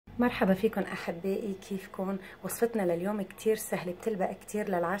مرحبا فيكم احبائي، كيفكم؟ وصفتنا لليوم كتير سهله، بتلبق كتير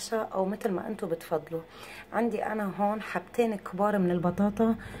للعشاء او مثل ما انتم بتفضلوا. عندي انا هون حبتين كبار من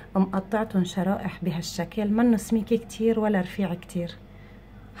البطاطا مقطعتهم شرائح بهالشكل، منه سميكه كتير ولا رفيع كتير.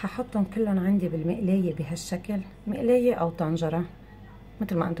 ححطهم كلهم عندي بالمقلايه بهالشكل، مقلايه او طنجره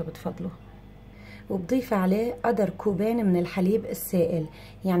مثل ما انتم بتفضلوا. وبضيف عليه قدر كوبين من الحليب السائل،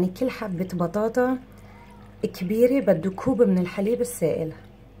 يعني كل حبه بطاطا كبيره بده كوب من الحليب السائل.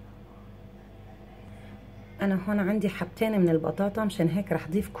 انا هون عندي حبتين من البطاطا، مشان هيك رح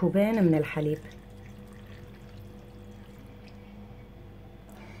ضيف كوبين من الحليب.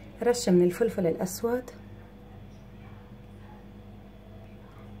 رشة من الفلفل الاسود،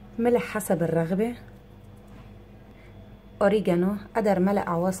 ملح حسب الرغبة، أوريغانو قدر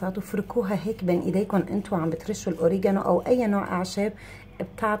ملعقة وسط، وفركوها هيك بين ايديكم انتوا عم بترشوا الأوريغانو او اي نوع اعشاب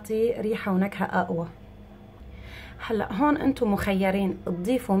بتعطي ريحة ونكهة اقوى. هلا هون انتوا مخيرين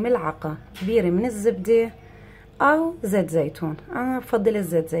تضيفوا ملعقة كبيرة من الزبدة او زيت زيتون، انا بفضل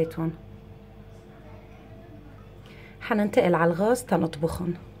الزيت زيتون. حننتقل على الغاز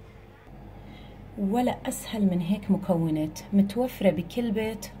تنطبخن. ولا اسهل من هيك مكونات متوفرة بكل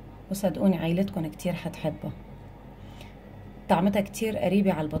بيت، وصدقوني عائلتكم كتير حتحبها. طعمتها كتير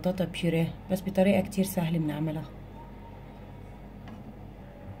قريبة على البطاطا بيوريه، بس بطريقة كتير سهلة بنعملها.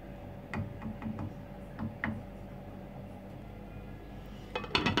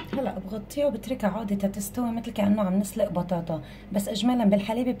 هلا بغطيها وبتركها عقدة تستوي مثل كأنه عم نسلق بطاطا، بس اجمالا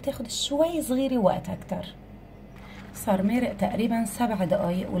بالحليب بتاخد شوي صغيرة وقت اكتر. صار مارق تقريبا 7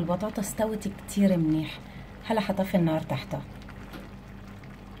 دقايق والبطاطا استوت كتير منيح. هلا حطفي النار تحتها.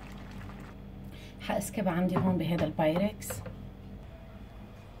 حاسكبها عندي هون بهذا البايركس.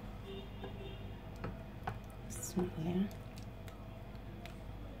 بسم الله.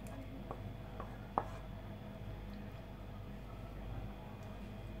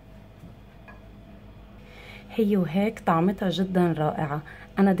 هي وهيك طعمتها جدا رائعة.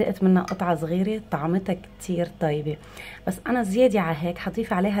 انا دقت منها قطعة صغيرة، طعمتها كتير طيبة، بس انا زيادة على هيك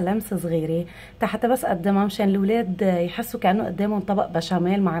حضيف عليها لمسة صغيرة حتى بس قدمها مشان الاولاد يحسوا كأنه قدامهم طبق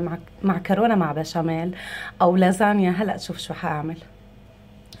بشاميل مع معكرونة مع بشاميل او لازانيا. هلا شوف شو حاعمل.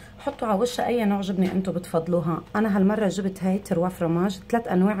 حطوا على وشها اي نوع جبنه انتم بتفضلوها. انا هالمره جبت هاي تروا فرماج،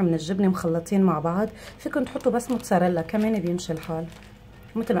 3 انواع من الجبنه مخلطين مع بعض. فيكم تحطوا بس موتزاريلا كمان بيمشي الحال.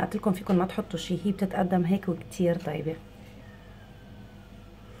 مثل ما قلت لكم فيكم ما تحطوا شيء، هي بتتقدم هيك وكتير طيبه.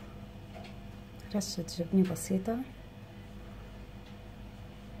 رشه جبنه بسيطه.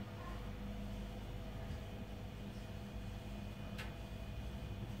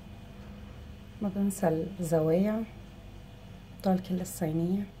 ما بنسى الزوايا طال كل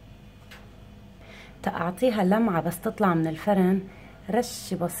الصينيه. تأعطيها لمعة بس تطلع من الفرن،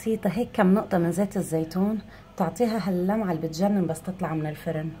 رشة بسيطة هيك كم نقطة من زيت الزيتون تعطيها هاللمعة اللي بتجنن بس تطلع من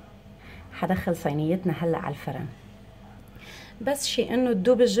الفرن. حدخل صينيتنا هلا على الفرن، بس شيء انه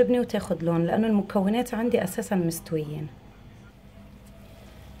تدوب الجبنة وتاخد لون، لانه المكونات عندي اساسا مستويين.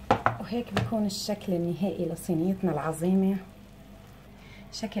 وهيك بيكون الشكل النهائي لصينيتنا العظيمة.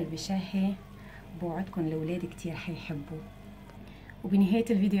 شكل بشهي، بوعدكم الاولاد كتير حيحبوه. وبنهاية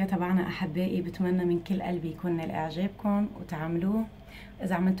الفيديو تبعنا أحبائي بتمنى من كل قلبي يكون نال إعجابكم وتعملوه.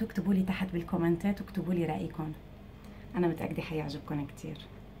 إذا عملتوه اكتبوا لي تحت بالكومنتات واكتبوا لي رأيكم، أنا متأكدة حيعجبكم كتير.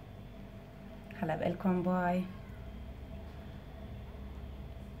 هلا بقلكم باي.